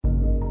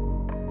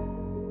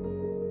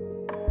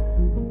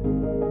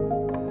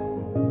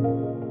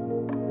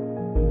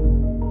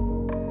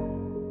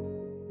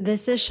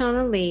This is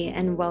Shauna Lee,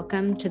 and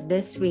welcome to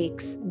this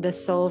week's The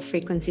Soul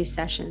Frequency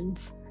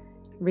Sessions.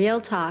 Real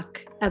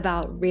talk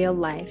about real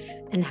life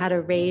and how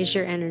to raise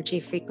your energy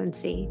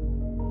frequency.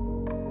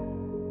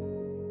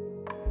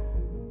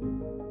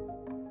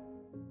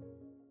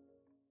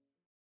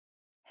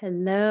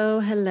 Hello,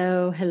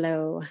 hello,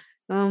 hello.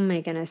 Oh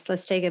my goodness.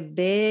 Let's take a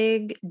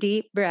big,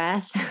 deep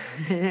breath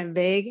and a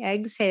big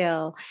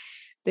exhale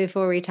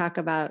before we talk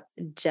about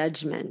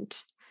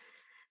judgment.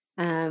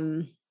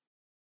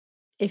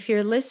 If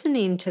you're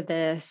listening to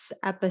this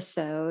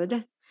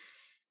episode,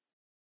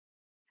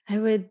 I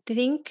would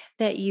think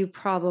that you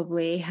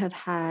probably have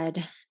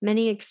had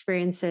many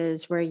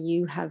experiences where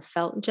you have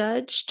felt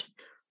judged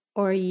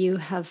or you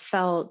have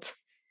felt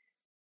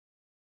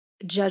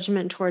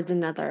judgment towards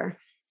another,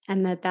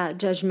 and that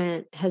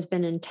judgment has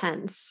been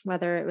intense,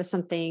 whether it was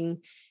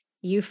something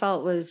you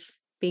felt was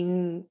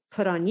being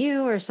put on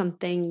you or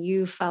something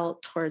you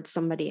felt towards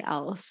somebody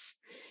else.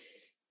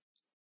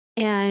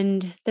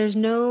 And there's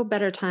no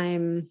better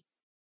time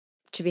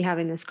to be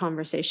having this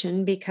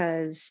conversation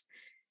because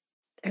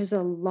there's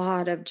a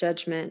lot of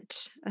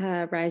judgment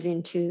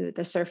rising to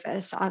the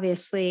surface.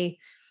 Obviously,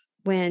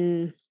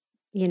 when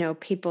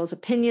people's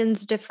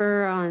opinions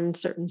differ on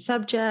certain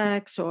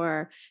subjects,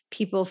 or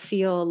people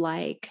feel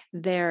like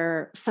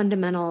their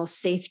fundamental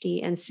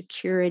safety and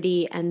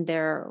security and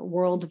their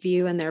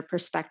worldview and their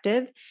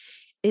perspective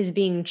is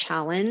being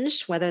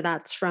challenged, whether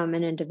that's from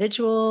an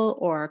individual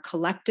or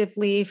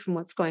collectively from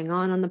what's going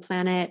on the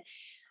planet,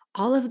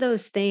 all of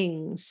those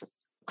things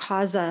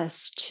cause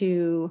us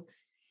to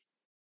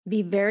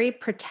be very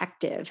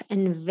protective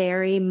and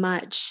very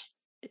much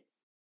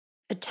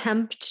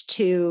attempt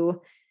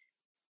to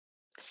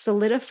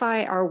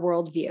solidify our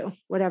worldview,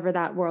 whatever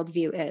that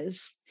worldview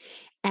is.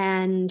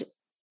 And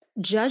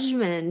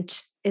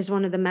judgment is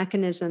one of the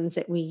mechanisms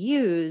that we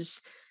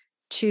use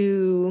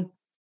to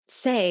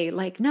say,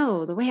 like,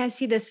 no, the way I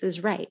see this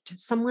is right.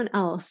 Someone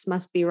else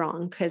must be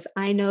wrong because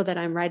I know that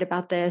I'm right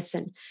about this.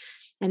 And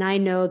I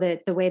know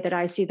that the way that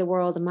I see the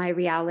world and my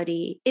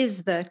reality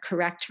is the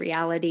correct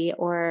reality,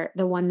 or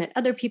the one that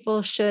other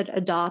people should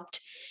adopt.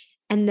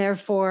 And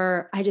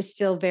therefore, I just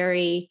feel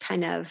very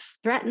kind of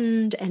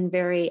threatened and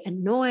very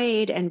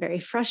annoyed and very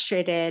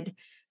frustrated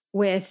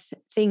with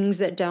things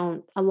that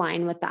don't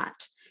align with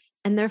that.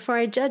 And therefore,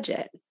 I judge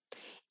it.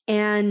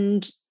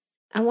 And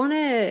I want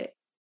to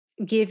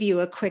give you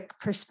a quick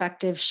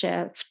perspective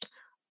shift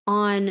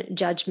on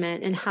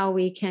judgment and how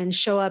we can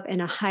show up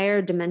in a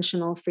higher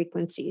dimensional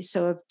frequency.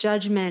 So if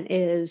judgment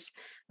is,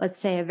 let's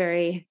say, a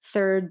very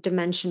third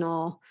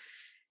dimensional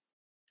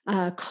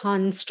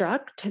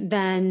construct,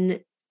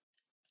 then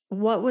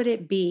what would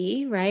it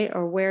be, right?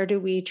 Or where do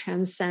we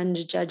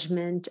transcend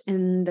judgment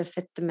in the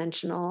fifth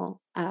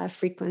dimensional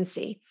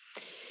frequency?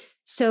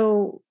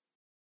 So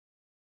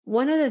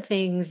one of the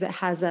things that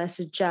has us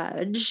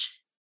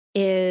judge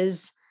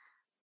is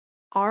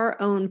our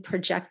own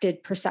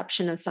projected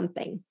perception of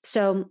something.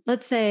 So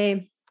let's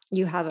say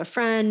you have a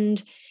friend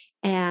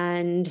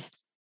and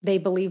they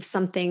believe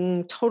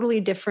something totally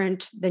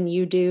different than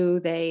you do.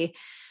 They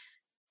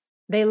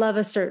love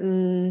a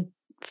certain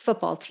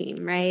football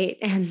team, right?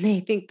 And they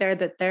think they're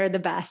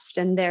the best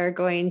and they're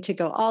going to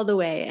go all the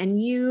way.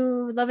 And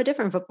you love a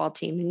different football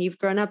team and you've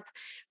grown up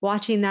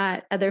watching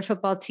that other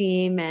football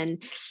team,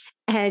 and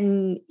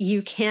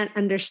you can't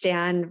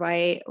understand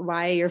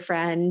why your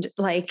friend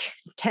like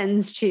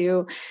tends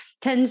to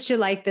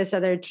like this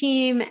other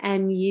team,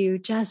 and you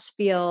just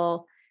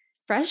feel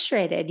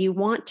frustrated. You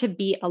want to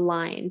be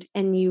aligned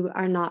and you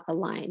are not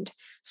aligned.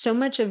 So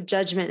much of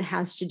judgment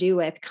has to do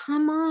with,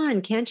 come on,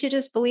 can't you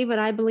just believe what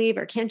I believe?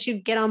 Or can't you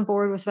get on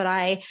board with what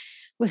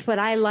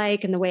I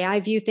like and the way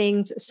I view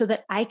things, so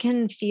that I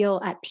can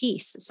feel at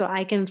peace, so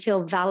I can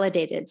feel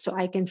validated, so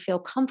I can feel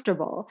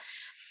comfortable.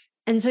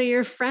 And so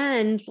your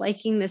friend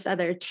liking this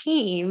other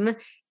team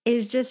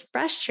is just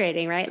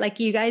frustrating, right? Like,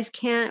 you guys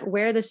can't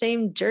wear the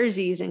same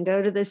jerseys and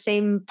go to the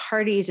same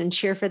parties and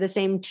cheer for the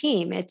same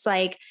team. It's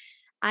like,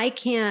 I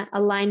can't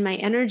align my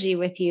energy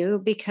with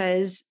you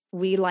because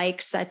we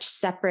like such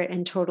separate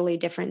and totally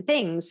different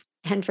things.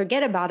 And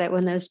forget about it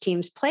when those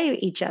teams play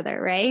each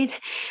other, right?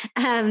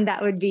 That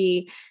would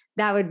be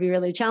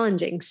really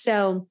challenging.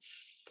 So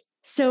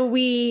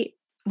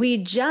we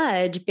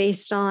judge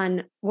based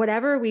on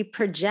whatever we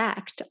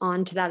project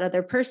onto that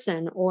other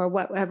person, or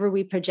whatever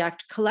we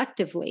project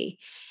collectively.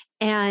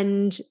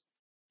 And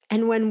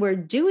when we're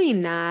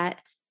doing that,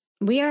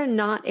 we are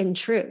not in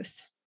truth.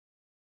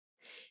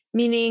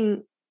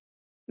 Meaning,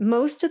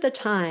 most of the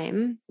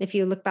time, if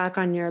you look back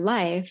on your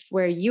life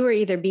where you were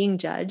either being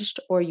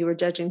judged or you were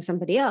judging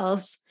somebody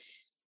else,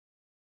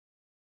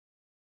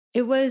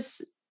 it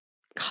was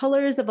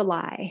colors of a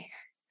lie,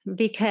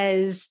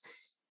 because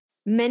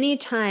many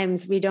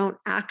times we don't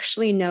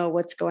actually know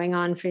what's going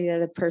on for the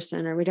other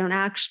person, or we don't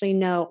actually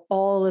know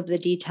all of the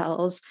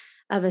details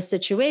of a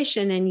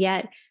situation. And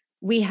yet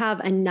we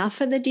have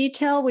enough of the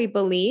detail, we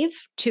believe,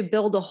 to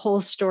build a whole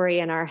story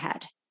in our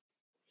head.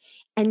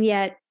 And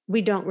yet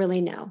we don't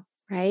really know,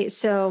 right?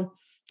 So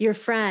your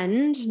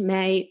friend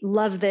may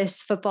love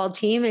this football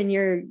team and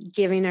you're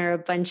giving her a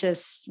bunch of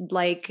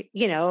like,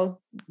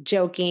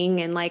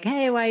 joking and like,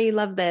 hey, why do you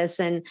love this?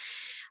 And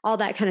all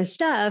that kind of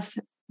stuff.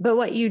 But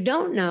what you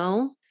don't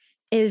know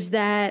is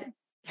that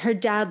her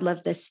dad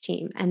loved this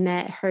team and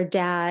that her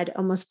dad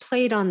almost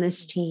played on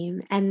this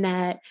team, and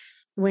that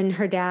when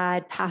her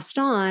dad passed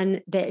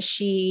on, that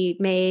she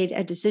made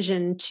a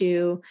decision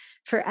to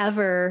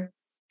forever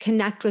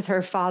connect with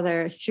her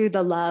father through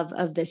the love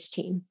of this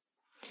team.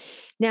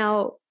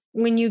 Now,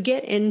 when you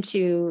get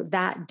into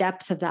that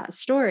depth of that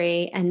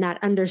story and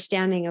that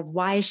understanding of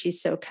why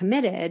she's so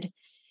committed,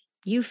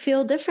 you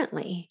feel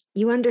differently.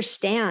 You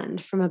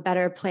understand from a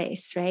better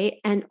place, right?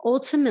 And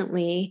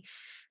ultimately,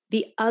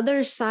 the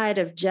other side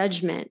of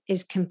judgment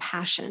is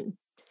compassion.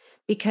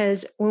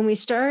 Because when we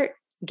start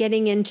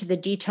getting into the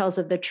details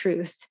of the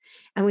truth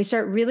and we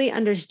start really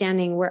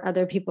understanding where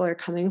other people are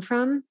coming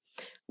from,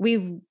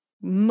 we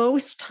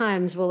most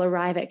times will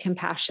arrive at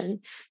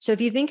compassion. So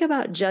if you think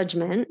about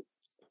judgment,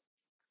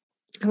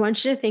 I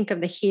want you to think of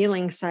the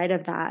healing side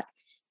of that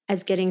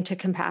as getting to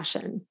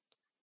compassion.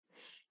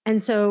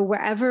 And so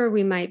wherever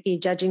we might be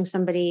judging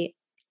somebody,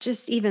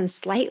 just even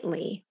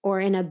slightly or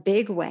in a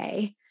big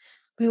way,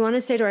 we want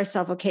to say to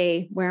ourselves,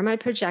 okay, where am I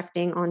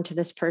projecting onto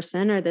this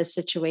person or this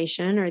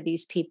situation or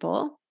these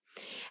people?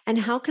 And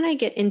how can I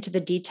get into the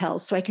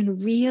details so I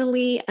can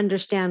really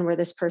understand where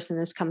this person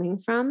is coming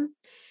from?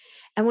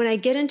 And when I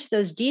get into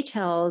those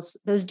details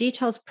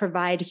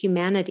provide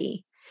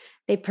humanity.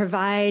 They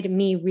provide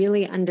me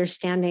really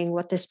understanding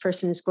what this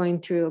person is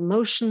going through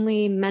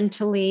emotionally,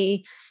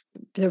 mentally,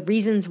 the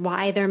reasons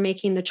why they're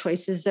making the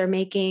choices they're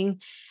making.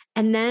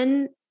 And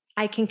then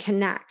I can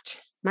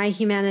connect. My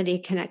humanity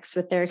connects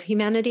with their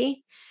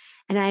humanity,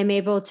 and I'm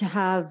able to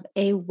have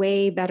a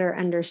way better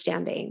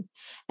understanding.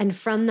 And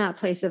from that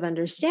place of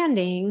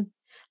understanding,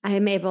 I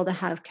am able to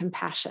have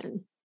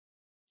compassion.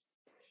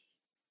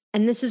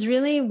 And this is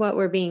really what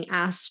we're being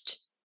asked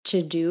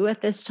to do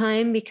at this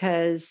time,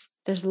 because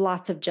there's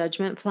lots of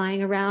judgment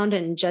flying around,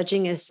 and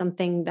judging is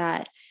something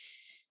that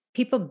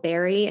people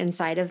bury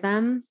inside of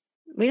them.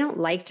 We don't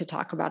like to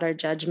talk about our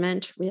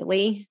judgment,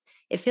 really.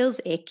 It feels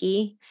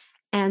icky.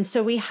 And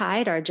so we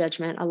hide our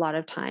judgment a lot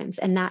of times.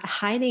 And that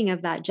hiding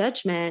of that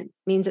judgment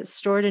means it's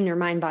stored in your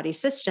mind body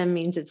system,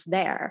 means it's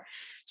there.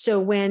 So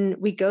when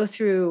we go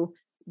through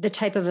the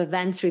type of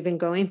events we've been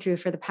going through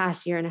for the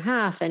past year and a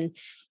half, and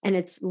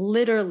it's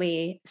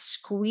literally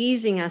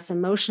squeezing us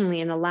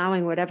emotionally and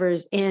allowing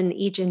whatever's in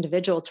each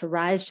individual to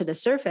rise to the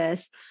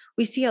surface,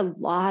 we see a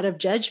lot of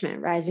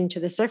judgment rising to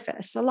the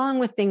surface, along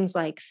with things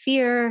like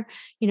fear,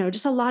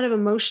 just a lot of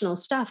emotional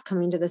stuff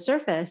coming to the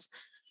surface.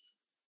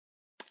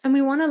 And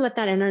we want to let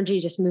that energy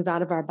just move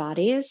out of our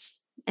bodies.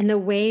 And the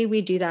way we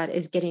do that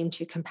is getting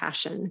to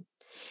compassion.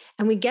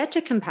 And we get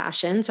to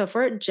compassion. So if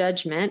we're at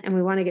judgment and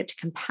we want to get to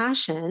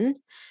compassion,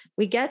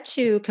 we get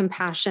to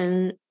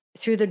compassion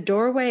through the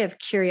doorway of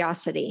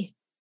curiosity.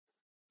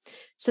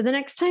 So the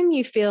next time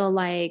you feel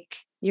like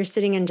you're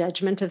sitting in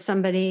judgment of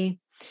somebody,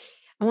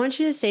 I want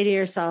you to say to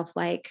yourself,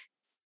 like,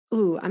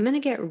 ooh, I'm going to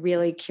get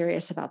really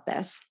curious about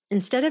this.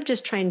 Instead of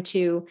just trying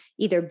to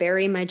either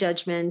bury my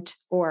judgment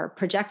or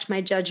project my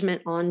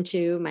judgment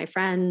onto my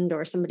friend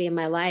or somebody in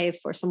my life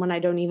or someone I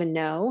don't even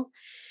know,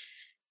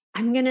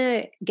 I'm going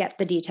to get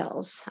the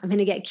details. I'm going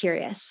to get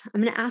curious.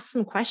 I'm going to ask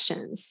some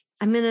questions.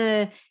 I'm going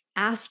to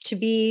ask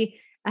to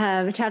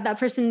have that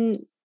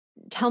person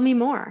tell me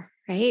more,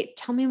 right?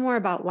 Tell me more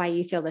about why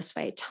you feel this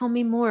way. Tell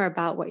me more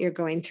about what you're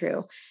going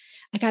through.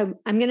 Like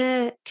I'm going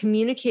to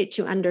communicate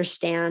to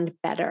understand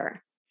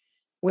better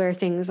where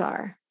things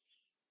are.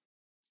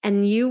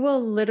 And you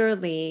will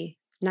literally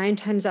 9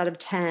 times out of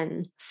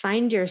 10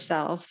 find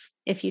yourself,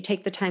 if you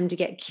take the time to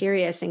get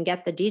curious and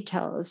get the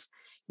details,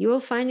 you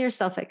will find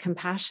yourself at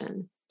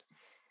compassion.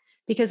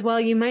 Because while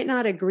you might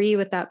not agree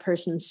with that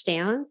person's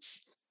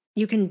stance,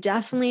 you can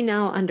definitely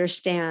now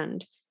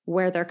understand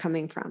where they're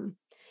coming from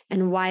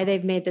and why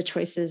they've made the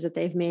choices that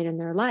they've made in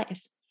their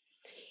life.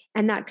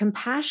 And that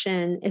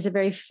compassion is a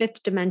very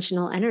fifth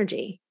dimensional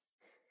energy.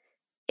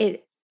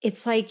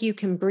 It's like you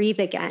can breathe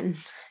again.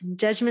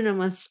 Judgment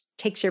almost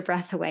takes your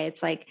breath away.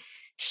 It's like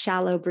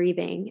shallow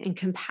breathing, and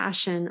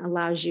compassion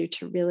allows you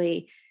to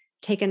really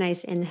take a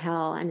nice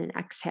inhale and an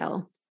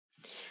exhale.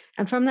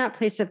 And from that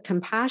place of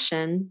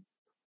compassion,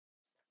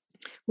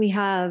 we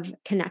have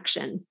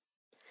connection,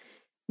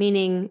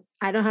 meaning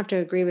I don't have to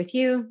agree with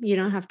you. You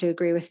don't have to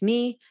agree with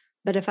me.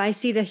 But if I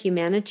see the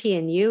humanity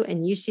in you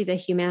and you see the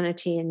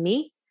humanity in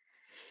me,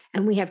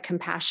 and we have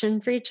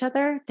compassion for each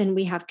other, then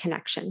we have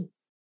connection.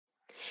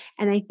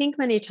 And I think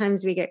many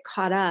times we get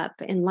caught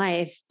up in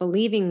life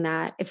believing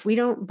that if we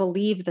don't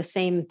believe the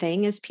same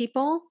thing as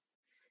people,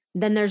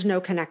 then there's no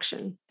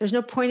connection. There's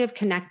no point of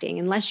connecting.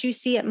 Unless you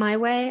see it my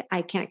way,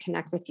 I can't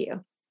connect with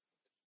you.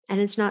 And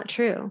it's not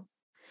true.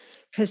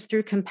 Because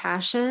through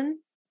compassion,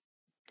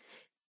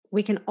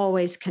 we can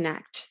always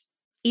connect,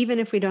 even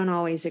if we don't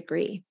always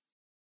agree.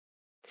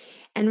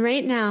 And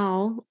right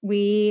now,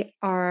 we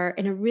are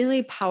in a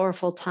really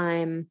powerful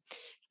time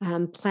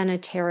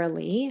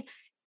planetarily.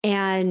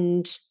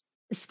 And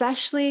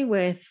especially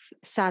with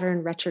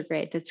Saturn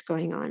retrograde that's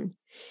going on.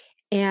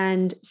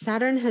 And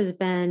Saturn has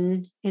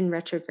been in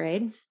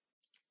retrograde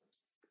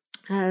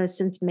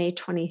since May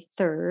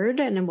 23rd,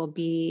 and it will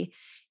be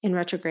in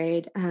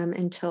retrograde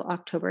until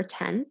October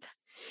 10th.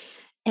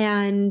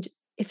 And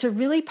it's a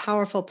really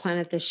powerful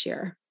planet this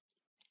year.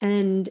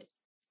 And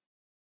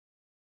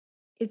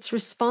it's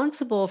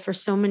responsible for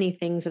so many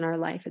things in our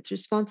life. It's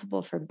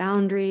responsible for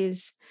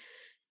boundaries,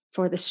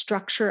 for the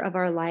structure of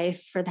our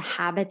life, for the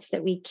habits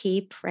that we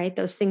keep, right?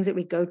 Those things that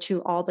we go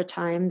to all the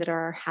time that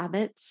are our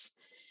habits.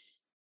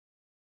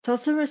 It's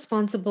also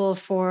responsible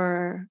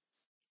for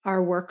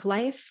our work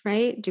life,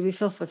 right? Do we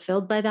feel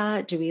fulfilled by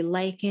that? Do we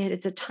like it?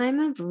 It's a time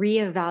of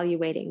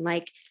reevaluating,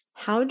 like,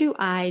 how do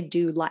I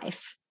do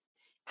life?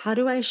 How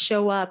do I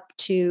show up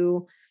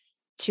to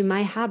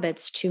my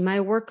habits, to my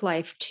work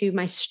life, to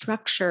my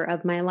structure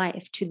of my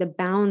life, to the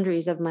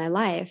boundaries of my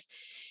life?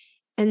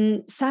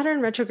 And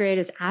Saturn retrograde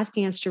is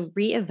asking us to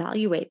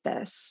reevaluate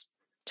this,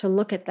 to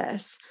look at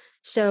this.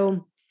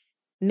 So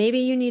maybe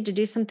you need to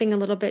do something a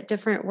little bit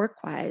different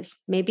work-wise.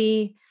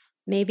 Maybe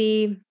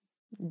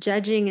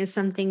judging is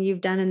something you've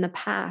done in the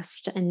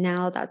past, and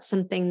now that's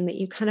something that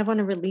you kind of want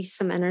to release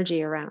some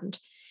energy around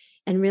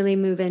and really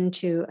move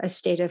into a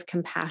state of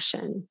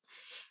compassion.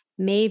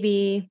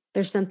 Maybe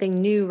there's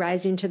something new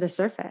rising to the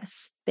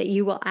surface that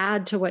you will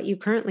add to what you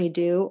currently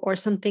do, or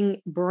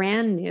something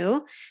brand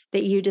new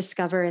that you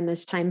discover in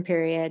this time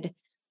period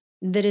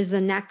that is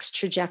the next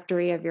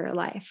trajectory of your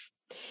life.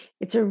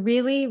 It's a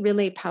really,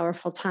 really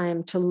powerful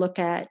time to look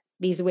at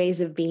these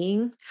ways of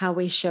being, how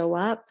we show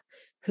up,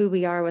 who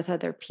we are with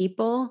other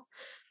people,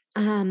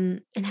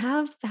 and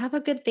have a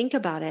good think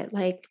about it.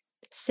 Like,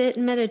 sit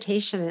in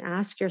meditation and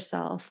ask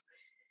yourself,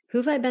 who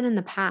have I been in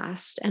the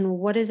past? And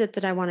what is it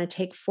that I want to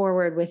take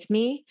forward with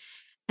me?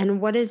 And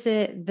what is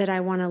it that I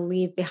want to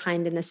leave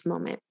behind in this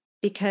moment?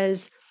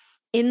 Because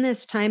in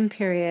this time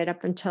period,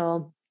 up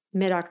until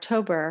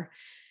mid-October,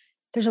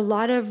 there's a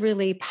lot of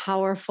really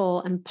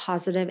powerful and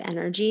positive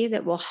energy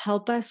that will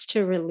help us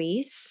to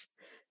release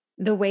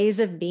the ways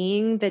of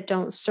being that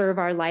don't serve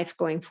our life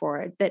going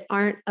forward, that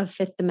aren't of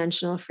fifth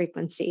dimensional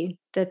frequency,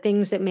 the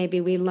things that maybe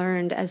we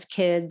learned as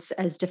kids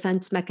as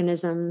defense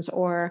mechanisms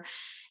or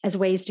as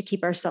ways to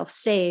keep ourselves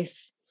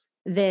safe,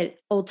 that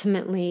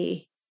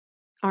ultimately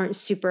aren't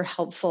super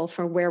helpful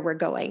for where we're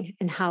going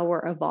and how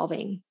we're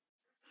evolving.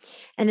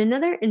 And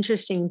another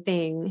interesting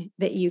thing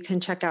that you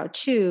can check out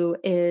too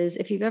is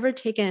if you've ever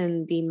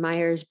taken the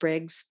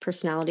Myers-Briggs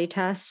personality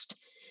test,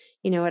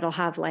 it'll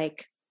have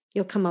like,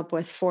 you'll come up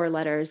with 4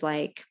 letters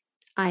like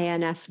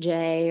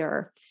INFJ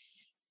or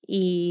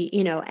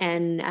NFP,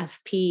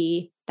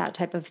 that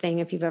type of thing,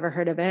 if you've ever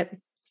heard of it.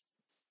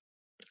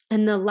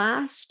 And the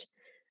last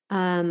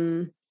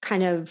kind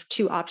of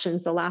 2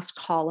 options, the last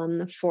column,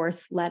 the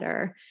 4th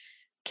letter,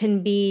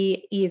 can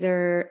be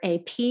either a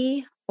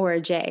P or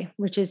a J,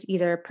 which is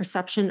either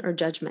perception or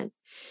judgment.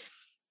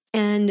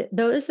 And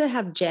those that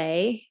have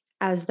J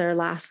as their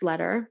last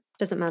letter,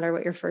 doesn't matter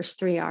what your first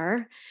 3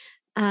 are,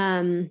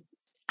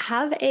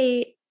 have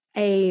a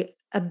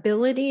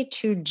ability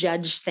to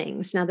judge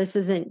things. Now, this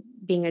isn't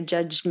being a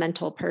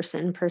judgmental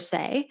person per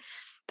se,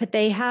 but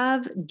they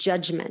have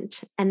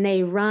judgment and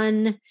they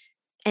run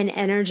an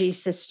energy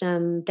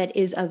system that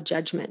is of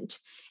judgment.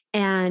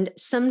 And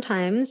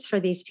sometimes for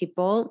these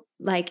people,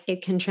 like,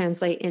 it can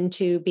translate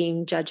into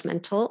being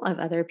judgmental of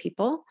other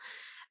people.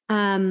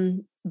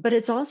 But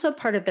it's also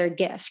part of their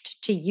gift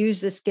to use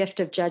this gift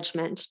of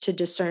judgment to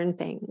discern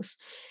things.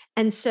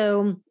 And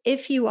so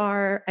if you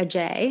are a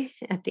J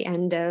at the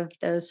end of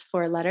those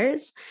 4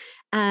 letters,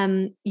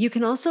 you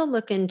can also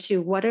look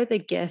into what are the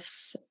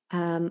gifts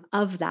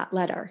of that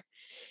letter.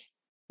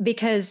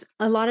 Because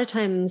a lot of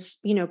times,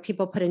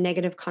 people put a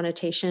negative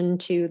connotation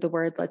to the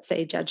word, let's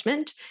say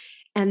judgment,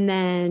 and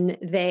then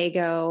they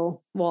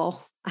go,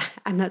 well,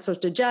 I'm not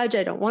supposed to judge.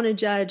 I don't want to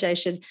judge. I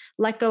should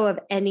let go of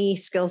any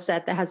skill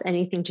set that has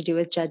anything to do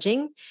with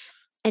judging.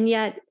 And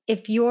yet,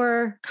 if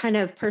your kind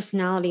of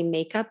personality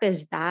makeup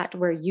is that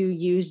where you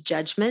use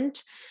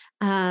judgment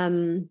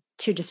to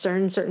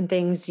discern certain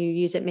things, you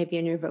use it maybe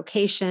in your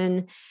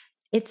vocation,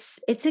 it's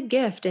a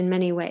gift in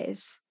many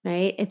ways,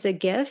 right? It's a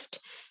gift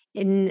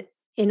in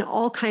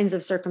all kinds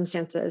of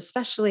circumstances,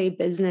 especially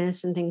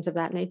business and things of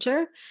that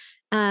nature.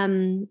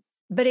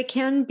 But it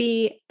can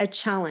be a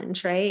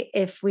challenge, right?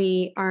 If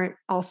we aren't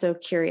also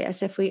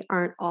curious, if we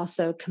aren't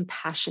also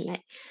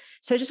compassionate.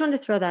 So I just wanted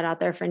to throw that out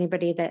there for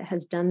anybody that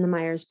has done the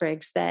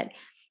Myers-Briggs, that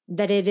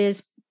it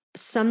is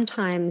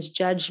sometimes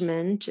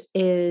judgment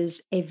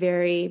is a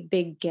very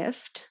big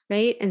gift,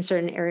 right? In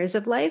certain areas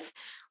of life,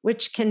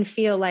 which can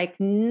feel like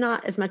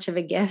not as much of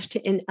a gift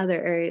in other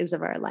areas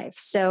of our life.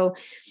 So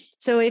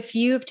if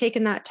you've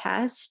taken that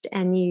test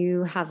and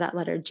you have that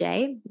letter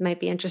J, it might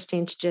be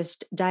interesting to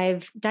just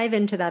dive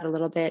into that a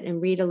little bit and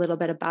read a little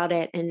bit about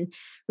it and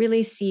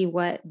really see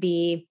what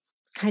the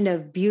kind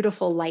of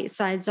beautiful light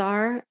sides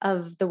are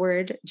of the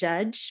word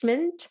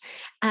judgment,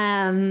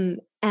 and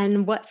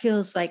what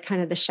feels like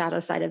kind of the shadow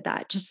side of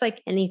that. Just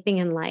like anything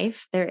in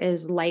life, there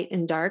is light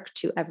and dark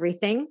to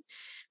everything.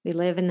 We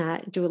live in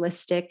that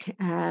dualistic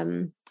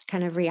kind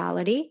of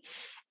reality.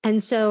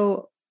 And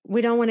so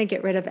we don't want to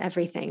get rid of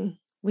everything.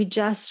 We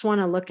just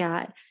want to look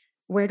at,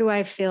 where do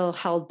I feel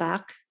held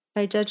back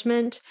by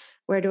judgment?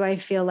 Where do I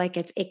feel like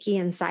it's icky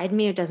inside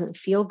me? It doesn't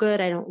feel good.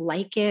 I don't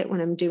like it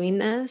when I'm doing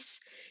this.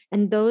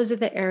 And those are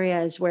the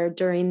areas where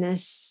during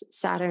this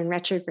Saturn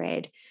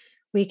retrograde,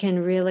 we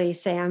can really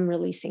say, I'm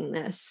releasing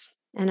this.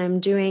 And I'm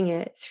doing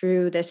it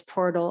through this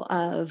portal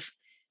of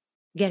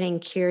getting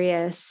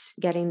curious,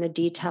 getting the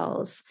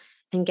details,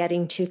 and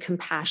getting to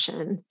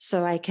compassion.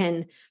 So I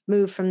can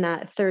move from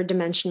that third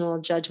dimensional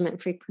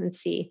judgment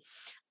frequency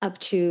up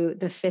to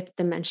the fifth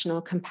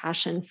dimensional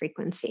compassion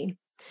frequency.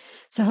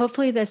 So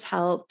hopefully this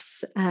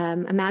helps.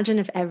 Imagine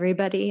if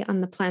everybody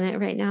on the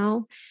planet right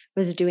now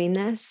was doing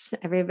this,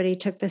 everybody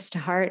took this to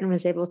heart and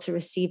was able to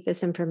receive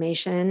this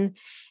information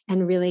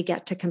and really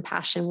get to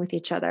compassion with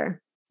each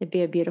other. It'd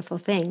be a beautiful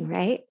thing,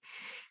 right?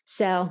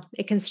 So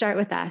it can start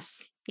with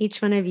us,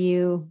 each one of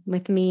you,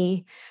 with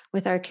me,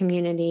 with our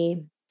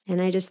community.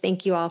 And I just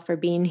thank you all for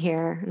being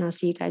here. And I'll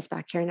see you guys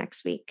back here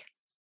next week.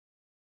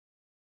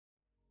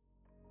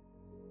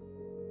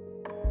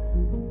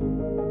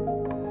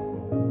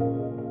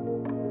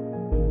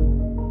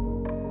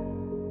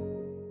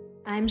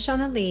 I'm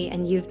Shauna Lee,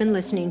 and you've been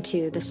listening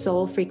to the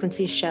Soul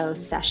Frequency Show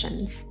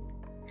Sessions.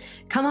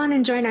 Come on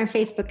and join our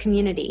Facebook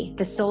community,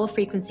 the Soul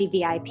Frequency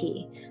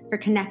VIP, for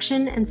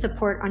connection and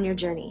support on your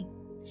journey.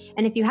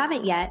 And if you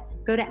haven't yet,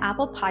 go to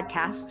Apple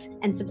Podcasts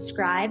and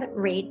subscribe,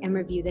 rate, and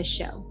review this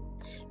show.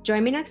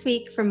 Join me next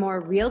week for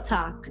more real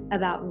talk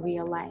about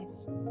real life.